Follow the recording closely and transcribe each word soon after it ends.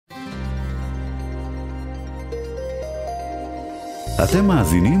אתם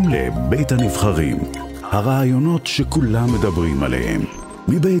מאזינים לבית הנבחרים, הרעיונות שכולם מדברים עליהם,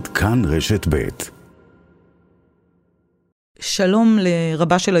 מבית כאן רשת בית. שלום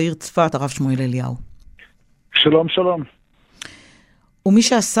לרבה של העיר צפת, הרב שמואל אליהו. שלום, שלום. ומי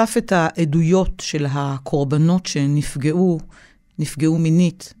שאסף את העדויות של הקורבנות נפגעו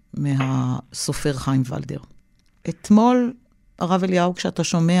מינית מהסופר חיים ולדר. אתמול, הרב אליהו, כשאתה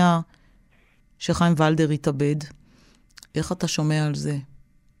שומע שחיים ולדר התאבד, איך אתה שומע על זה?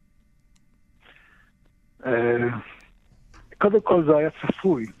 קודם כל זה היה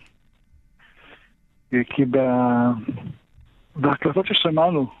צפוי. כי בהקלטות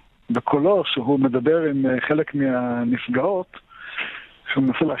ששמענו, בקולו, שהוא מדבר עם חלק מהנפגעות, שהוא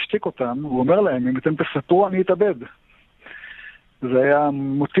מנסה להשתיק אותם, הוא אומר להם, אם אתם תספרו, אני אתאבד. זה היה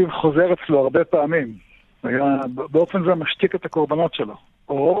מוטיב חוזר אצלו הרבה פעמים. באופן זה משתיק את הקורבנות שלו.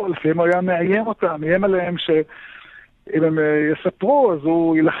 או לפעמים הוא היה מאיים עליהם שאם הם יספרו, אז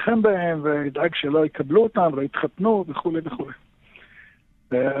הוא ילחם בהם וידאג שלא יקבלו אותם ולא יתחתנו וכו' וכו'.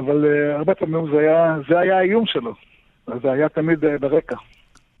 אבל הרבה פעמים זה היה האיום שלו. זה היה תמיד ברקע.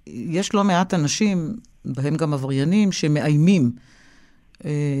 יש לא מעט אנשים, בהם גם עבריינים, שמאיימים,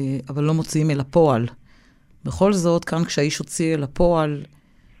 אבל לא מוציאים אל הפועל. בכל זאת, כאן כשהאיש הוציא אל הפועל,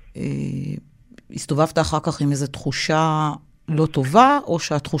 הסתובבת אחר כך עם איזו תחושה לא טובה, או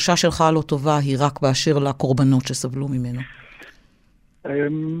שהתחושה שלך לא טובה היא רק באשר לקורבנות שסבלו ממנו?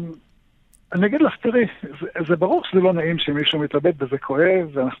 אני אגיד לך, תראי, זה ברור שזה לא נעים שמישהו מתאבד וזה כואב,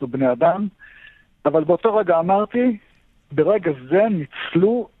 ואנחנו בני אדם, אבל באותו רגע אמרתי, ברגע זה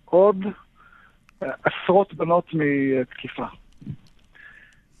ניצלו עוד עשרות בנות מתקיפה.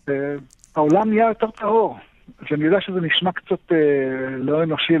 העולם נהיה יותר טהור, ואני יודע שזה נשמע קצת לא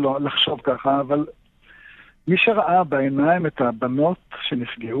אנושי לחשוב ככה, אבל מי שראה בעיניים את הבנות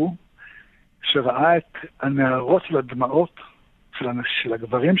שנפגעו, שראה את הנערות של הדמעות, של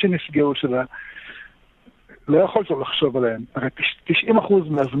הגברים שנפגעו, לא יכולת לחשוב עליהם. הרי 90%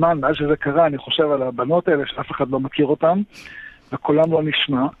 מהזמן, מאז שזה קרה, אני חושב על הבנות האלה שאף אחד לא מכיר אותם, וקולם לא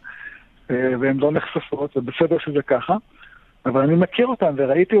נשמע, והן לא נחשפות, ובסדר שזה ככה, אבל אני מכיר אותם,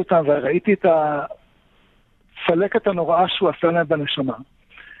 וראיתי אותם, וראיתי את הצלקת הנוראה שהוא עשה להם בנשמה,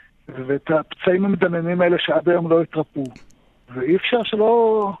 ואת הפצעים המדממים האלה שעד היום לא התרפו, ואי אפשר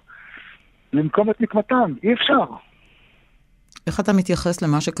שלא למקום את נקמתם, אי אפשר. איך אתה מתייחס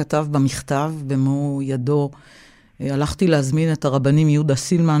למה שכתב במכתב, במו ידו, הלכתי להזמין את הרבנים יהודה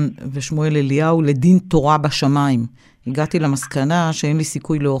סילמן ושמואל אליהו לדין תורה בשמיים. הגעתי למסקנה שאין לי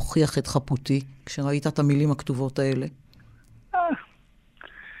סיכוי להוכיח את חפותי, כשראית את המילים הכתובות האלה.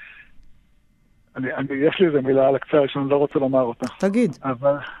 יש לי איזה מילה על הקצה שאני לא רוצה לומר אותה. תגיד.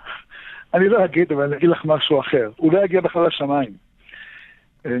 אבל אני לא אגיד, אבל אני אגיד לך משהו אחר. הוא לא יגיע בכלל לשמיים.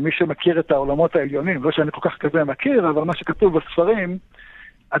 מי שמכיר את העולמות העליונים, לא שאני כל כך כזה מכיר, אבל מה שכתוב בספרים,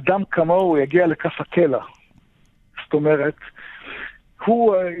 אדם כמוהו יגיע לכף הכלא. זאת אומרת,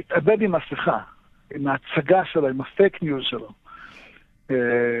 הוא התאבד עם מסכה, עם ההצגה שלו, עם הפייק ניוז שלו.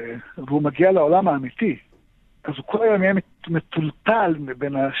 והוא מגיע לעולם האמיתי. אז הוא כל היום יהיה מטולטל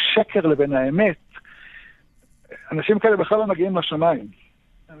בין השקר לבין האמת. אנשים כאלה בכלל לא מגיעים לשמיים.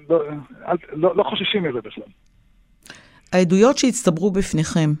 לא חוששים מזה בכלל. העדויות שהצטברו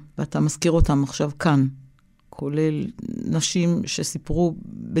בפניכם, ואתה מזכיר אותם עכשיו כאן, כולל נשים שסיפרו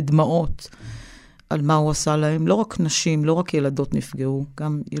בדמעות על מה הוא עשה להם, לא רק נשים, לא רק ילדות נפגעו,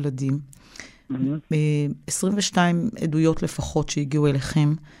 גם ילדים. 22 עדויות לפחות שהגיעו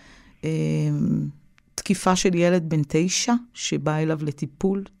אליכם. תקיפה של ילד בן 9 שבא אליו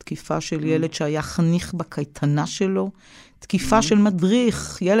לטיפול, תקיפה של ילד שהיה חניך בקייטנה שלו, תקיפה של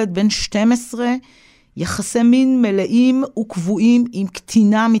מדריך, ילד בן 12, יחסי מין מלאים וקבועים עם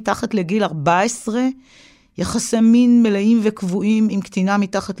קטינה מתחת לגיל 14, יחסי מין מלאים וקבועים עם קטינה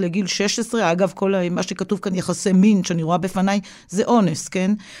מתחת לגיל 16, אגב, כל מה שכתוב כאן יחסי מין, שאני רואה בפניי, זה אונס,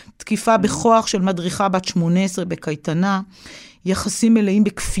 כן? תקיפה בכוח של מדריכה בת 18 בקייטנה, יחסים מלאים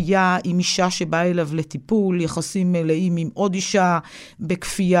בכפייה עם אישה שבאה אליו לטיפול, יחסים מלאים עם עוד אישה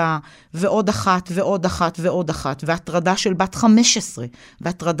בכפייה, ועוד אחת ועוד אחת ועוד אחת, והטרדה של בת 15,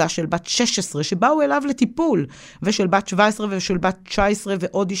 והטרדה של בת 16, שבאו אליו לטיפול, ושל בת 17 ושל בת 19,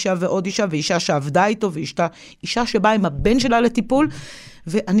 ועוד אישה ועוד אישה, ואישה שעבדה איתו, ואישה שבאה עם הבן שלה לטיפול,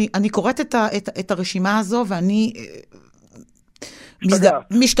 ואני קוראת את הרשימה הזו, ואני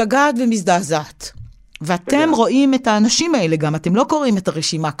משתגעת ומזדעזעת. ואתם רואים את האנשים האלה גם, אתם לא קוראים את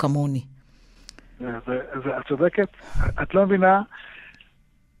הרשימה כמוני. את צודקת, את לא מבינה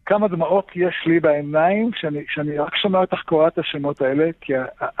כמה דמעות יש לי בעיניים, שאני רק שומע אותך קורא את השמות האלה, כי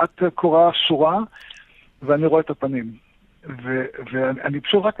את קורא שורה, ואני רואה את הפנים. ואני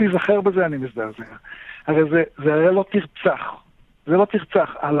פשוט רק נזכר בזה, אני מזדעזע. הרי זה הרי לא תרצח. זה לא תרצח.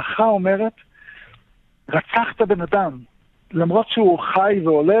 ההלכה אומרת, רצחת בן אדם, למרות שהוא חי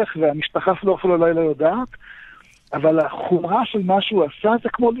והולך, והמשפחה שלו אפילו אולי לא יודעת, אבל החומרה של מה שהוא עשה זה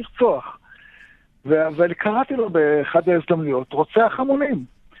כמו לרצוח. וקראתי לו באחד ההזדמנויות, רוצח המונים.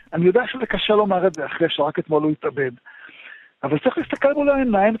 אני יודע שזה קשה לומר את זה אחרי שרק אתמול הוא התאבד. אבל צריך להסתכל מול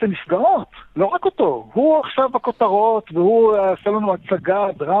העיניים את הנפגעות, לא רק אותו. הוא עכשיו בכותרות, והוא עשה לנו הצגה,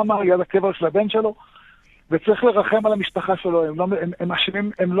 דרמה, יד הקבר של הבן שלו, וצריך לרחם על המשפחה שלו,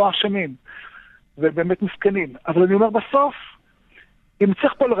 הם לא אשמים, ובאמת מסכנים. אבל אני אומר בסוף, אם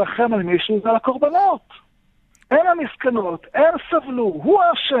צריך פה לרחם על מישהו, זה על הקורבנות. הם המסכנות, הם סבלו, הוא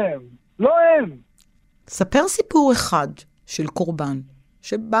האשם, לא הם. ספר סיפור אחד של קורבן,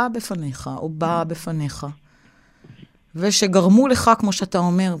 שבא בפניך, או בא בפניך, ושגרמו לך, כמו שאתה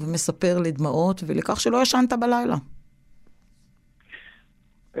אומר, ומספר לדמעות, ולכך שלא ישנת בלילה.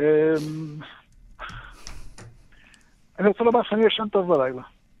 אני רוצה לומר שאני ישן טוב בלילה.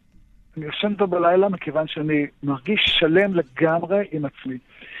 אני ישן טוב בלילה מכיוון שאני מרגיש שלם לגמרי עם עצמי.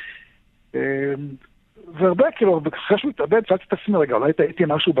 והרבה, כאילו, אחרי שהוא התאבד, שאלתי את עצמי, רגע, אולי הייתי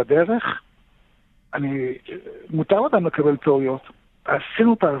משהו בדרך? מותר אותם לקבל תיאוריות.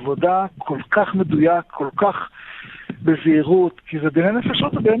 עשינו את העבודה כל כך מדויק, כל כך בזהירות, כי זה דיני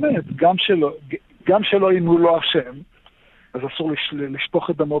נפשות באמת, גם שלו אם הוא לא אשם, אז אסור לשפוך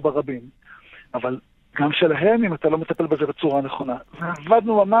את דמו ברבים, אבל גם שלהם אם אתה לא מטפל בזה בצורה נכונה.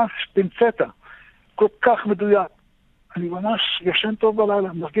 ועבדנו ממש פינצטה, כל כך מדויק. אני ממש ישן טוב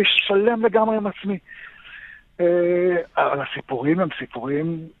בלילה, מרגיש שלם לגמרי עם עצמי. אבל הסיפורים הם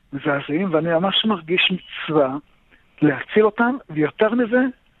סיפורים מזעזעים, ואני ממש מרגיש מצווה להציל אותם, ויותר מזה,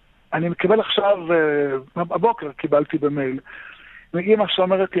 אני מקבל עכשיו, הבוקר קיבלתי במייל, מאמא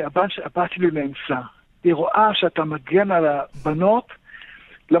שאומרת לי, הבת שלי נאנסה. היא רואה שאתה מגן על הבנות,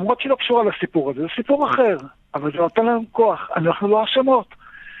 למרות שהיא לא קשורה לסיפור הזה, זה סיפור אחר, אבל זה נותן להם כוח, אנחנו לא אשמות.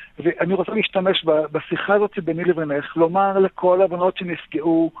 ואני רוצה להשתמש בשיחה הזאת ביני לבינך, לומר לכל הבנות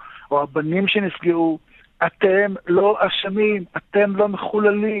שנפגעו, או הבנים שנפגעו, אתם לא אשמים, אתם לא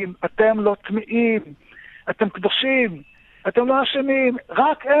מחוללים, אתם לא טמאים, אתם קדושים, אתם לא אשמים,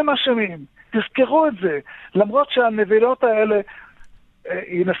 רק הם אשמים. תזכרו את זה. למרות שהנבילות האלה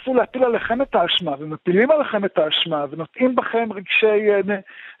ינסו להפיל עליכם את האשמה, ומפילים עליכם את האשמה, ונותנים בכם רגשי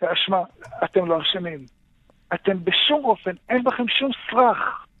אשמה, אתם לא אשמים. אתם בשום אופן, אין בכם שום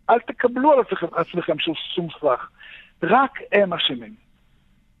סרח. אל תקבלו על עצמכם שום סרח. רק הם אשמים.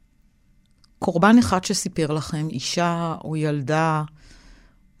 קורבן אחד שסיפר לכם, אישה או ילדה,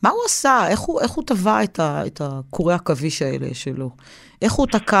 מה הוא עשה? איך הוא טבע את הקורי הכביש האלה שלו? איך הוא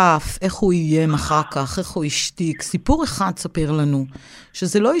תקף? איך הוא איים אחר כך? איך הוא השתיק? סיפור אחד ספר לנו,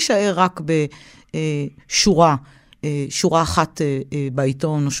 שזה לא יישאר רק שורה אחת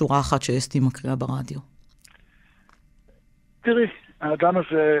בעיתון, או שורה אחת שאסתי מקריאה ברדיו. תראי, האדם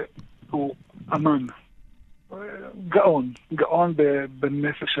הזה הוא אמן. גאון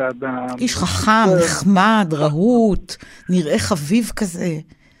בנפש האדם. איש חכם, נחמד, רהוט, נראה חביב כזה.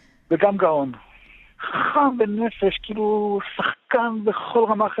 וגם גאון. חכם בנפש, כאילו שחקן בכל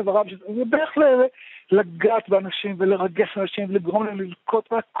רמה חברה, זה בערך לגעת באנשים ולרגש אנשים ולגרום להם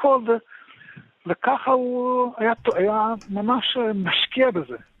ללקוט והכל, וככה הוא היה ממש משקיע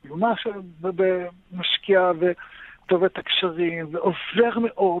בזה, ממש משקיע וטוב את הקשרים, ועוזר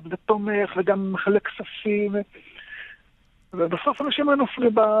מאוד ותומך וגם מחלק כספים, ובסוף אנשים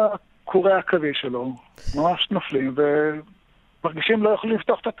נופלים בקורי העכביש שלו, ממש נופלים ומרגישים לא יכולים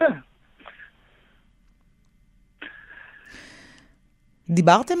לפתוח את הפה.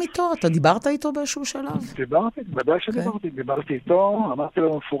 דיברתם איתו? אתה דיברת איתו באיזשהו שלב? דיברתי, בוודאי שדיברתי. דיברתי איתו, אמרתי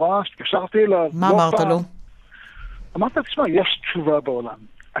לו מפורש, התקשרתי אליו. מה אמרת לו? אמרתי, תשמע, יש תשובה בעולם.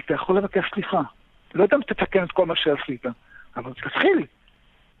 אתה יכול לבקש סליחה. לא יודע אם תתקן את כל מה שעשית, אבל תתחיל,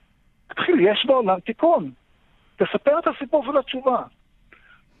 יש בעולם תיקון. תספר את הסיפור של התשובה.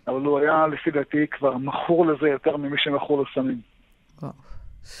 אבל הוא היה, לפי דעתי, כבר מכור לזה יותר ממי שמכור לסמים.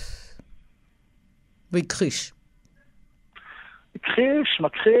 והכחיש. מכחיש,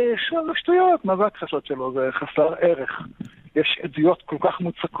 זה שטויות, מה זה הכחשות שלו? זה חסר ערך. יש עדויות כל כך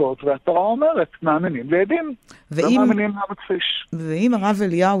מוצקות, והתורה אומרת, מאמינים לעדים, לא מאמינים למכחיש. ואם הרב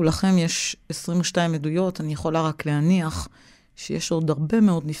אליהו, לכם יש 22 עדויות, אני יכולה רק להניח שיש עוד הרבה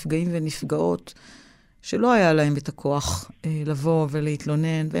מאוד נפגעים ונפגעות, שלא היה להם את הכוח לבוא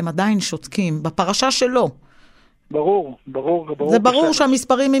ולהתלונן, והם עדיין שותקים, בפרשה שלו. ברור. זה ברור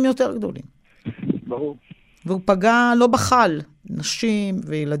שהמספרים הם יותר גדולים. ברור. והוא פגע לא בחל, נשים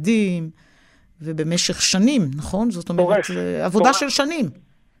וילדים, ובמשך שנים, נכון? זאת אומרת, זה עבודה של שנים.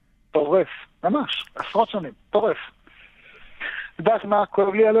 טורף, ממש, עשרות שנים, טורף. יודעת מה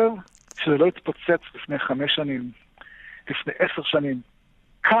כואב לי עליו? שזה לא התפוצץ לפני 5 שנים. לפני 10 שנים,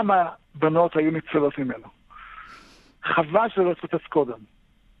 כמה בנות היו ניצלות ממנו. חבל שזה לא התפוצץ קודם.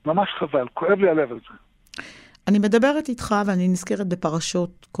 ממש חבל, כואב לי הלב על זה. אני מדברת איתך ואני נזכרת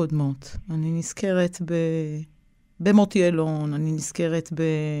בפרשות קודמות. אני נזכרת במוטי אלון, אני נזכרת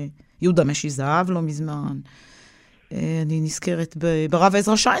ביהודה משי זהב לא מזמן. אני נזכרת ברב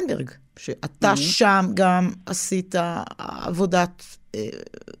עזרא שיינברג, שאתה שם גם עשית עבודת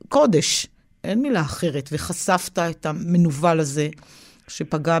קודש, אין מילה אחרת, וחשפת את המנוול הזה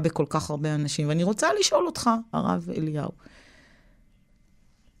שפגע בכל כך הרבה אנשים. ואני רוצה לשאול אותך, הרב אליהו,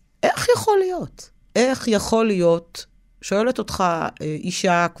 איך יכול להיות? איך יכול להיות, שואלת אותך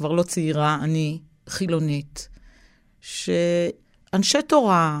אישה כבר לא צעירה, אני חילונית, שאנשי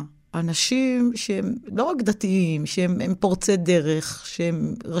תורה, אנשים שהם לא רק דתיים, שהם פורצי דרך,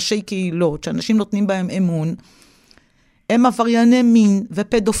 שהם ראשי קהילות, שאנשים נותנים בהם אמון, הם עברייני מין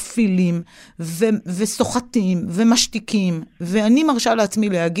ופדופילים וסוחטים ומשתיקים, ואני מרשה לעצמי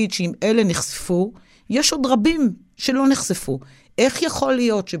להגיד שאם אלה נחשפו, יש עוד רבים שלא נחשפו. איך יכול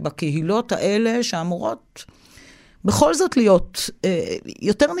להיות שבקהילות האלה שאמורות בכל זאת להיות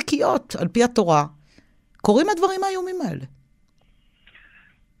יותר נקיות על פי התורה, קוראים הדברים האיומים האלה?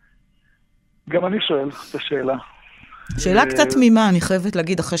 גם אני שואל את השאלה. שאלה קצת תמימה, אני חייבת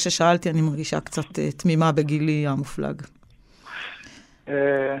להגיד, אחרי ששאלתי, אני מרגישה קצת תמימה בגילי המופלג.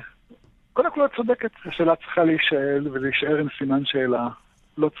 קודם כל את צודקת, השאלה צריכה להישאל ולהישאר עם סימן שאלה.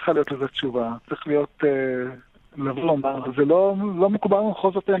 לא צריכה להיות לזה תשובה. צריך להיות, לבוא לומר, זה לא מקובל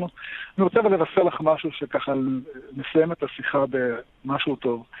במחוזותינו. אני רוצה לבשר לך משהו שככה נסיים את השיחה במשהו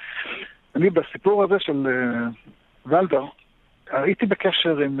טוב. אני בסיפור הזה של ולדר, הייתי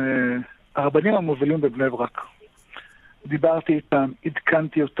בקשר עם הרבנים המובילים בבני ברק. דיברתי איתם,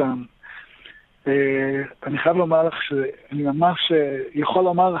 עדכנתי אותם. אני חייב לומר לך שאני ממש יכול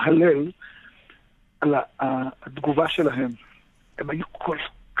לומר הלל על התגובה שלהם. הם היו כל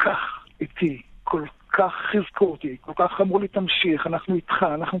כך איתי, כל כך חיזקו אותי, כל כך אמרו לי תמשיך, אנחנו איתך,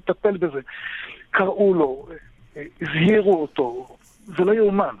 אנחנו נטפל בזה. קראו לו, הזהירו אותו. זה לא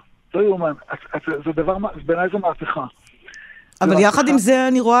יאומן, לא יאומן. זה דבר, בעיניי זו מהפכה. אבל יחד עם זה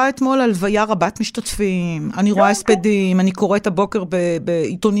אני רואה אתמול הלוויה רבת משתתפים, אני רואה הספדים, אני קוראת הבוקר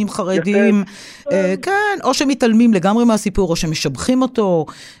בעיתונים חרדים, כן, או שמתעלמים לגמרי מהסיפור, או שמשבחים אותו.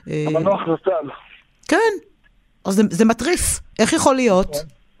 המנוח זצ"ל. כן, אז זה מטריף. איך יכול להיות?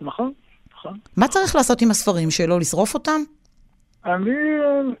 נכון, נכון. מה צריך לעשות עם הספרים שלו? לשרוף אותם? אני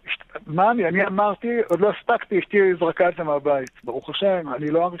אמרתי, עוד לא הספקתי, אשתי זרקה את זה מהבית. ברוך השם,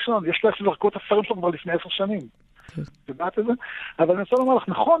 אני לא הראשון. יש לה שזרקו את הספרים שלו כבר לפני 10 שנים. יודעת את זה? אבל אני רוצה לומר לך,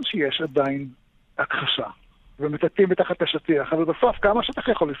 נכון שיש עדיין הכחשה, ומטאטאים מתחת השטיח, אבל בסוף כמה שטח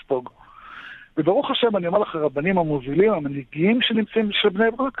יכול לספוג. וברוך השם, אני אומר לך, הרבנים המובילים, המנהיגים שנמצאים של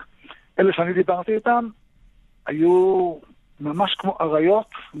בני ברק, אלה שאני דיברתי איתם, היו ממש כמו אריות,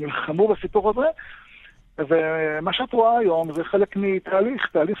 נלחמו בסיפור הזה, ומה שאת רואה היום זה חלק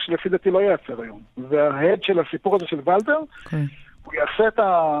תהליך שלפי דעתי לא ייעצר היום. וההד של הסיפור הזה של ולדר, הוא יעשה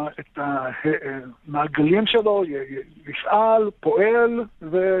את המעגלים שלו, יפעל, פועל,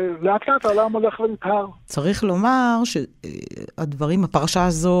 ולאט לאט העולם הולך ונטהר. צריך לומר שהדברים, הפרשה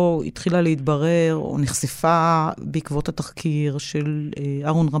הזו התחילה להתברר, או נחשפה בעקבות התחקיר של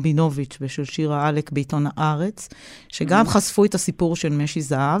אהרון רבינוביץ' ושל שירה אלק בעיתון הארץ, שגם חשפו את הסיפור של משי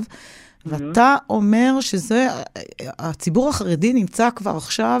זהב, ואתה אומר שזה, הציבור החרדי נמצא כבר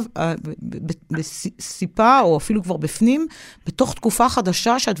עכשיו בסיפה, או אפילו כבר בפנים, בתוך תקופה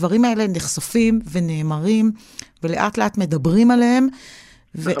חדשה שהדברים האלה נחשפים ונאמרים, ולאט לאט מדברים עליהם.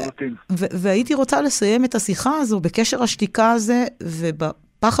 והייתי רוצה לסיים את השיחה הזו בקשר השתיקה הזה,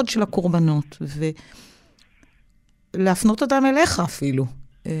 ובפחד של הקורבנות, ולהפנות אותם אליך אפילו.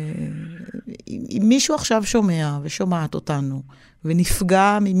 אם מישהו עכשיו שומע ושומעת אותנו,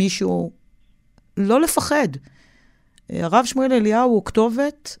 ונפגע ממישהו, לא לפחד. הרב שמואל אליהו הוא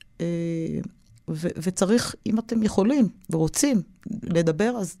כתובת, וצריך, אם אתם יכולים ורוצים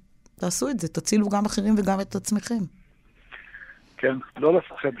לדבר, אז תעשו את זה, תצילו גם אחרים וגם את עצמכם. כן, לא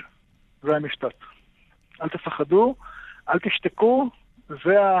לפחד. זה המשפט. אל תפחדו, אל תשתקו,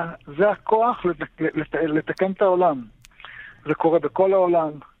 זה הכוח לתקן את העולם. זה קורה בכל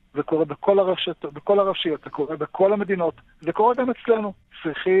העולם. זה קורה בכל הרשויות, זה קורה בכל המדינות, זה קורה גם אצלנו.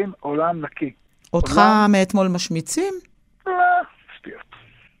 צריכים עולם נקי. אותך מאתמול משמיצים? שטויות.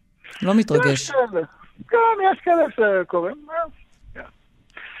 לא מתרגש. יש כאלה שקוראים.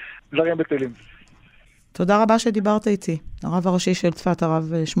 דברים בטלים. תודה רבה שדיברת איתי. הרב הראשי של צפת,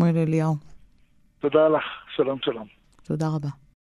 הרב שמואל אליהו. תודה לך. שלום, שלום. תודה רבה.